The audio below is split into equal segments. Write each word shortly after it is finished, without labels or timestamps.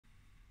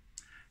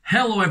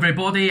Hello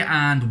everybody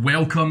and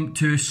welcome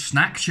to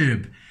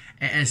SnackTube.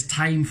 It is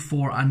time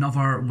for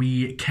another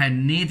wee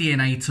Canadian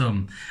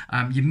item.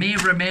 You may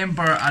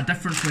remember a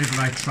different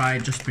flavour I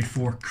tried just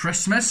before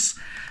Christmas.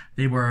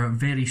 They were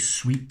very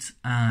sweet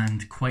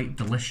and quite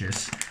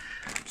delicious.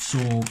 So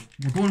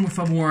we're going with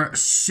a more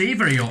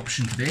savoury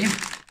option today.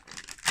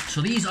 So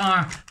these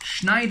are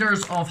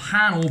Snyder's of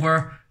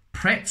Hanover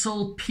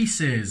pretzel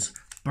pieces,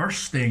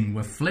 bursting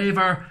with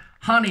flavour,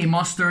 honey,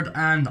 mustard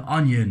and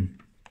onion.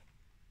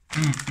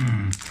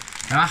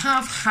 Now I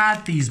have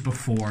had these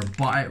before,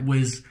 but it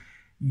was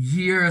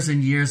years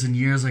and years and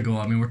years ago.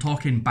 I mean, we're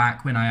talking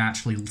back when I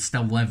actually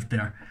still lived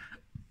there.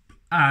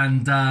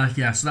 And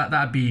yeah, so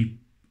that'd be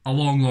a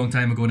long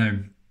time ago now.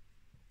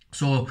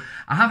 So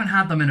I haven't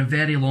had them in a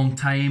very long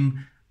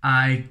time.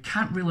 I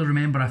can't really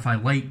remember if I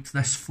liked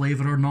this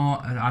flavour or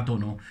not. I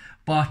don't know.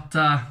 But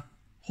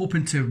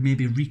hoping to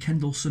maybe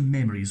rekindle some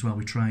memories while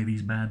we try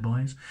these bad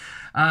boys.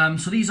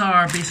 So these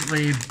are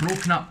basically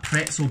broken up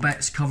pretzel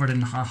bits covered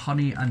in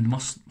honey,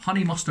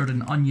 mustard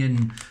and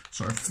onion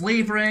sort of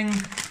flavouring.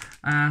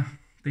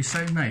 They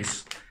sound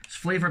nice. It's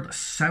flavoured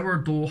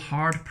sourdough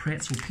hard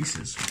pretzel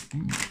pieces.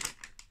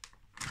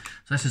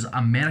 So this is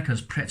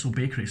America's pretzel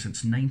bakery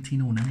since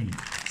 1909.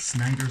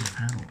 Snyder's of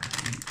Hanover.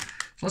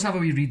 So let's have a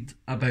wee read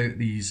about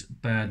these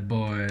bad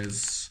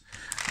boys.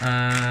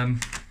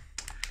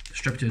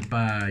 Distributed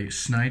by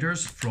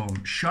Snyder's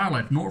from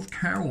Charlotte, North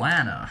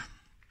Carolina.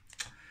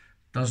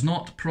 Made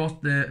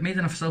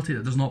in a facility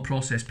that does not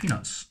process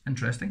peanuts.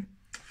 Interesting.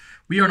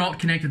 We are not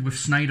connected with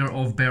Snyder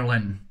of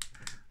Berlin.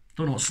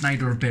 Don't know what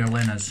Snyder of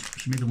Berlin is.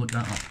 Should maybe look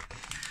that up.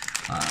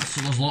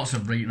 So there's lots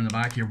of writing in the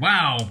back here.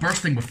 Wow,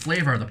 bursting with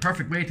flavour. The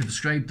perfect way to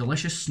describe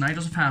delicious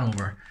Snyder's of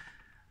Hanover.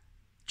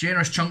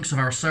 Generous chunks of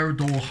our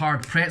sourdough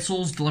hard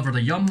pretzels deliver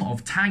the yum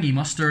of tangy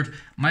mustard,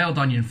 mild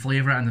onion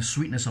flavour and the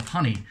sweetness of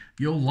honey.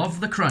 You'll love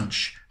the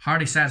crunch,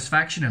 hearty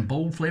satisfaction and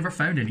bold flavour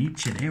found in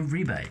each and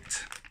every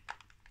bite.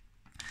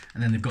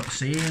 And then they've got the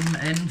same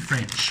in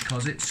French,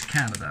 because it's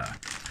Canada.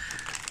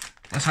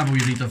 Let's have a wee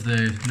read of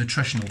the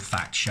nutritional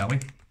facts, shall we?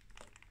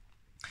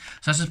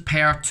 So this is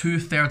per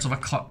 2/3 of a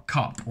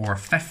cup, or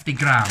 50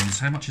 grams.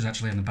 How much is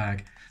actually in the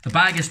bag? The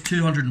bag is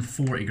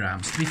 240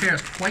 grams. To be fair,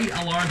 it's quite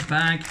a large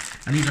bag,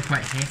 and these are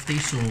quite hefty,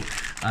 so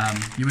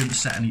you wouldn't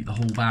sit and eat the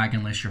whole bag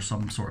unless you're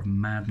some sort of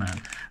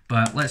madman.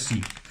 But let's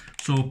see.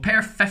 So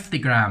per 50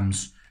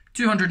 grams,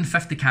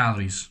 250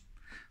 calories.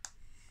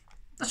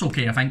 That's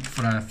okay, I think,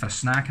 for a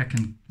snack. I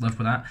can live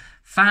with that.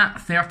 Fat,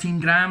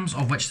 13 grams,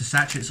 of which the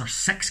saturates are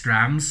 6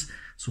 grams.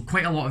 So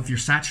quite a lot of your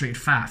saturated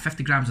fat.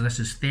 50 grams of this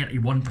is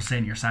 31%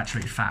 of your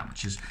saturated fat,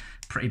 which is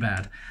pretty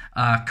bad.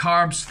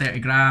 Carbs, 30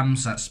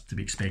 grams. That's to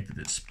be expected.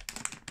 It's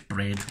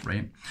bread,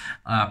 right?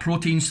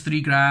 Proteins,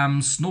 3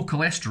 grams. No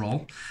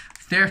cholesterol.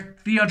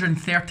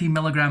 330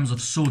 milligrams of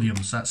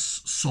sodium. So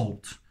that's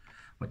salt,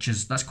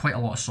 that's quite a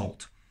lot of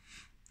salt.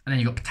 And then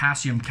you got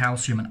potassium,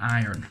 calcium, and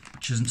iron,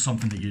 which isn't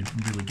something that you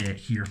really get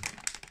here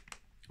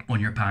on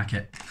your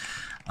packet.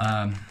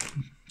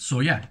 So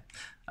yeah,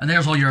 and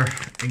there's all your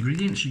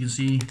ingredients. You can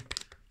see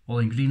all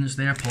the ingredients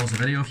there. Pause the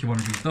video if you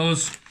want to read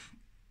those.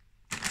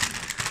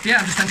 Yeah,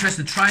 I'm just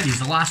interested to try these.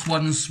 The last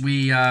ones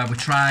we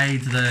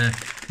tried, the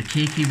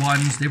cakey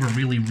ones, they were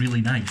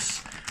really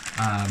nice.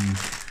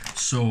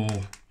 So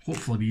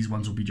hopefully these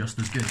ones will be just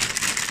as good.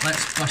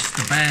 Let's bust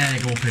the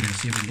bag open and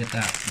see if we can get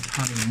that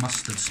honey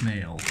mustard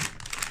smell.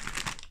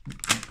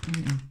 I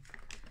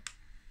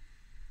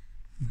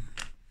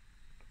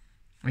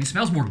mean, it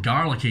smells more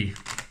garlicky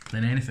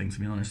than anything, to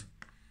be honest.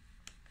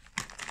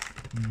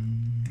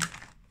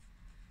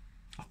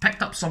 I've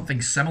picked up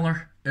something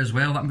similar as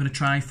well that I'm going to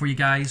try for you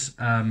guys.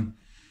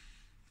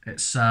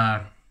 It's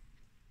I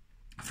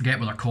forget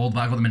what they're called,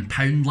 but I got them in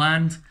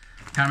Poundland.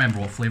 Can't remember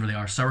what flavour they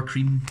are. Sour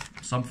cream,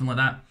 something like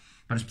that.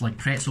 But it's like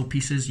pretzel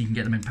pieces. You can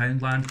get them in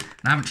Poundland.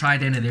 And I haven't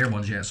tried any of their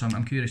ones yet, so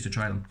I'm curious to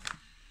try them.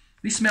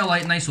 These smell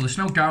like nice, so they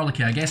smell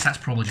garlicky. I guess that's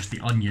probably just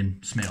the onion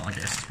smell, I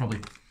guess. It's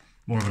probably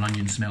more of an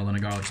onion smell than a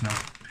garlic smell.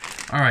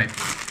 Alright.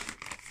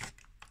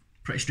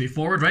 Pretty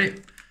straightforward, right?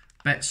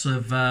 Bits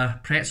of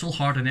pretzel,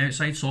 hard on the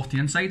outside, soft on the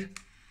inside.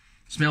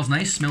 Smells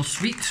nice, smells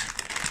sweet.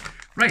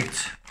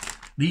 Right.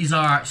 These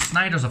are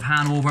Snyder's of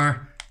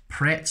Hanover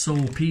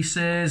pretzel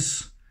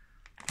pieces.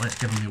 Let's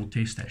give them the old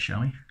taste test,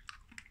 shall we?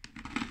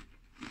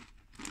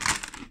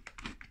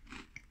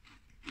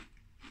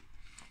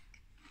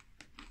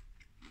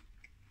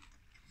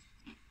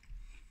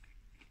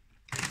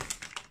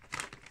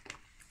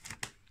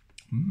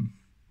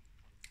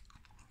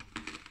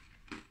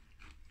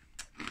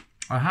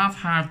 I have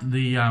had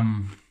the,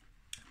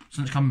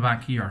 since coming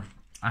back here,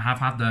 I have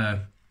had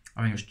the,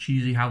 I think it's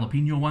cheesy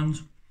jalapeno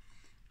ones.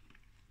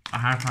 I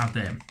have had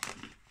them.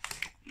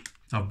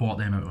 So I've bought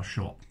them out of a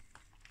shop.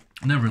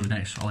 And they're really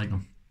nice, I like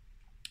them.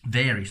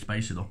 Very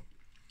spicy though.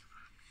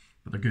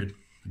 But they're good.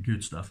 They're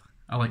good stuff.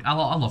 I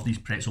love these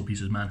pretzel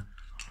pieces, man.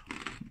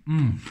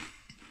 And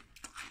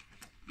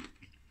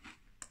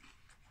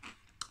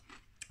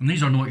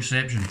these are no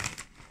exception.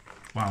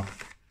 Wow.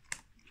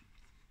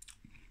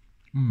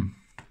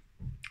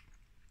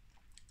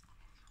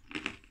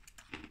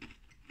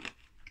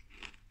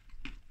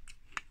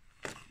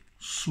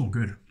 So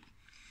good.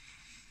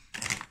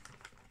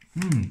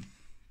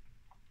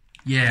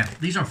 Yeah,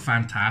 these are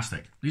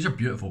fantastic. These are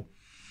beautiful.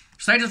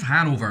 Snyder's of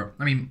Hanover,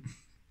 I mean,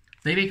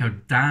 they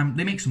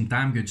make some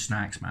damn good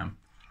snacks, man.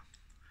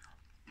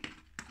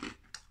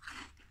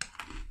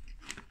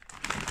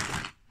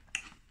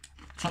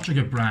 Such a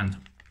good brand.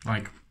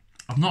 Like,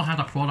 I've not had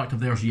a product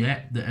of theirs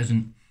yet that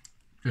isn't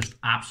just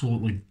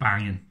absolutely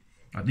banging.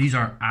 Like, these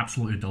are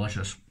absolutely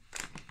delicious.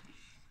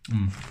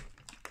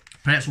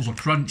 Pretzels are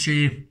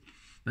crunchy,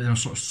 but they're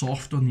sort of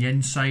soft on the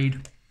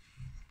inside,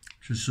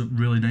 which is a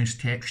really nice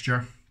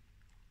texture.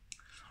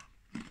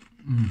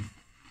 You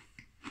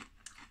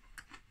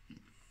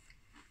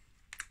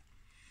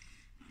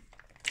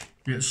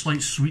get a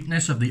slight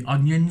sweetness of the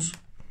onions.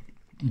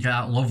 You get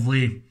that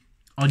lovely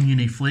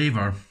oniony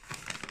flavour.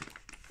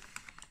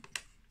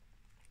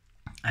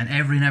 And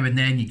every now and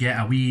then you get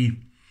a wee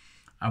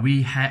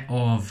hit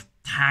of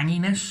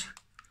tanginess.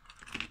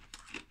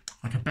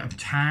 Like a bit of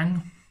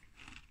tang.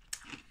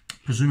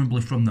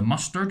 Presumably from the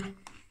mustard.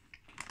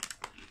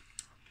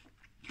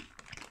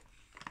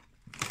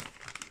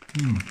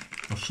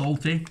 They're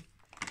salty.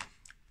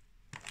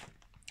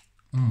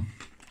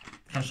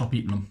 Can't stop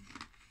eating them.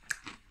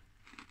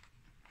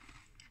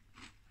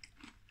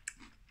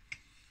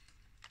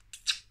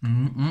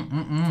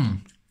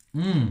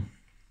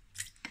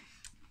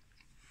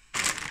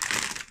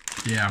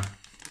 Yeah.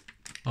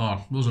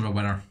 Oh, those are a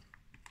winner.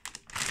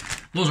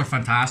 Those are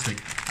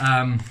fantastic.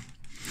 I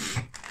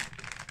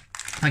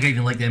think I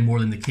even like them more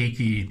than the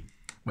cakey,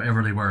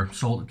 whatever they were,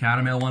 salted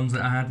caramel ones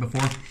that I had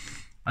before.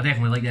 I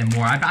definitely like them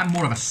more. I'm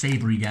more of a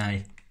savoury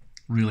guy,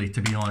 really,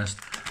 to be honest.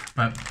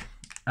 But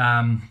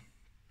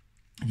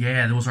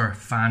yeah, those are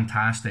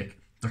fantastic.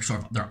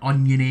 They're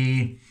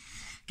oniony.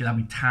 Get that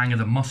wee tang of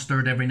the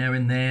mustard every now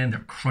and then.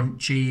 They're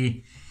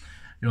crunchy.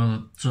 You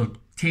know, so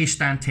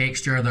taste and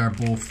texture, they're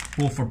both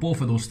for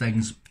both of those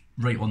things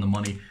right on the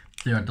money.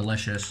 They are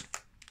delicious.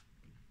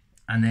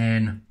 And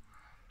then,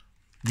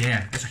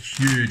 yeah, it's a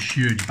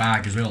huge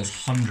bag as well. There's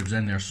hundreds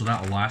in there, so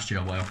that'll last you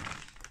a while.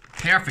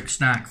 Perfect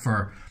snack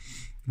for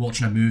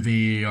watching a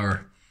movie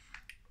or,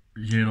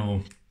 you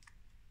know,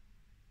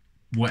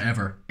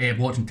 whatever.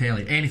 Watching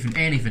telly,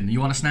 anything.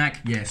 You want a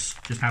snack? Yes,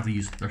 just have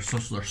these. They're so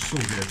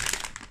good.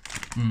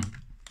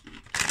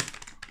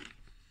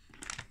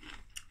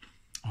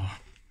 Oh.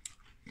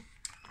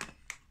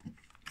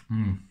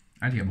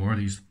 I need to get more of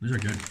these. These are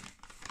good.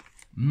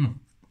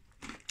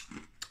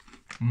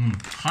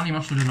 Honey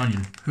mustard and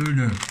onion. Who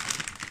knew?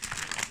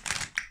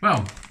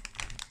 Well,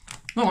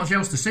 not much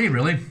else to say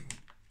really.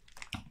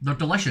 They're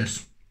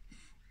delicious.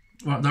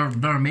 Well,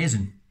 they're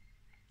amazing.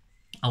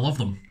 I love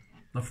them.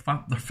 They're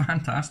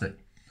fantastic.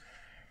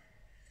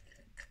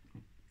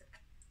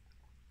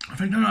 I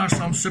think there are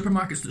some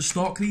supermarkets that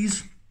stock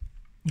these.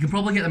 You can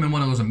probably get them in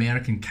one of those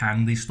American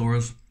candy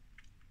stores,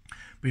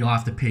 but you'll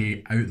have to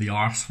pay out the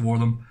arse for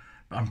them.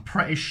 But I'm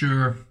pretty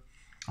sure,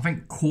 I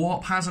think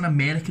Co-op has an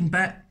American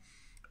bit,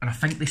 and I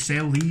think they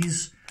sell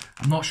these.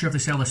 I'm not sure if they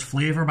sell this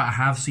flavour, but I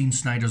have seen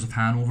Snyder's of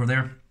Hanover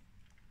there.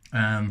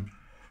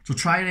 So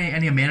try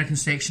any American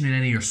section in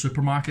any of your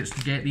supermarkets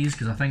to get these,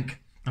 because I think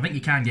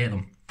you can get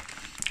them.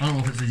 I don't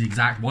know if it's the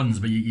exact ones,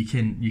 but you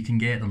can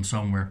get them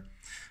somewhere,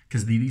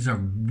 because these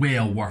are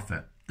well worth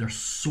it. They're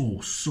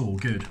so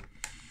good.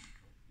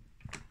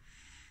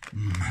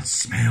 That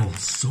smells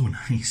so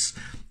nice.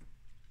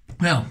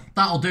 Well,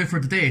 that'll do for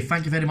today.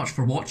 Thank you very much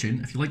for watching.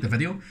 If you liked the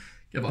video,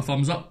 give it a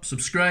thumbs up,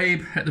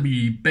 subscribe, hit the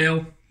wee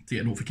bell to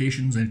get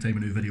notifications anytime a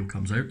new video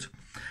comes out.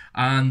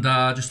 And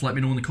just let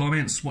me know in the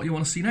comments what you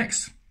want to see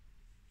next.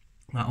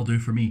 That'll do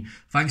for me.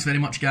 Thanks very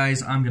much,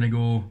 guys. I'm going to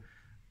go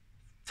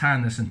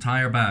tan this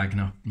entire bag.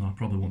 No, I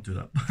probably won't do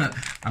that. But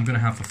I'm going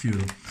to have a few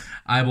of them.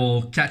 I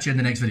will catch you in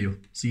the next video.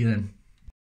 See you then.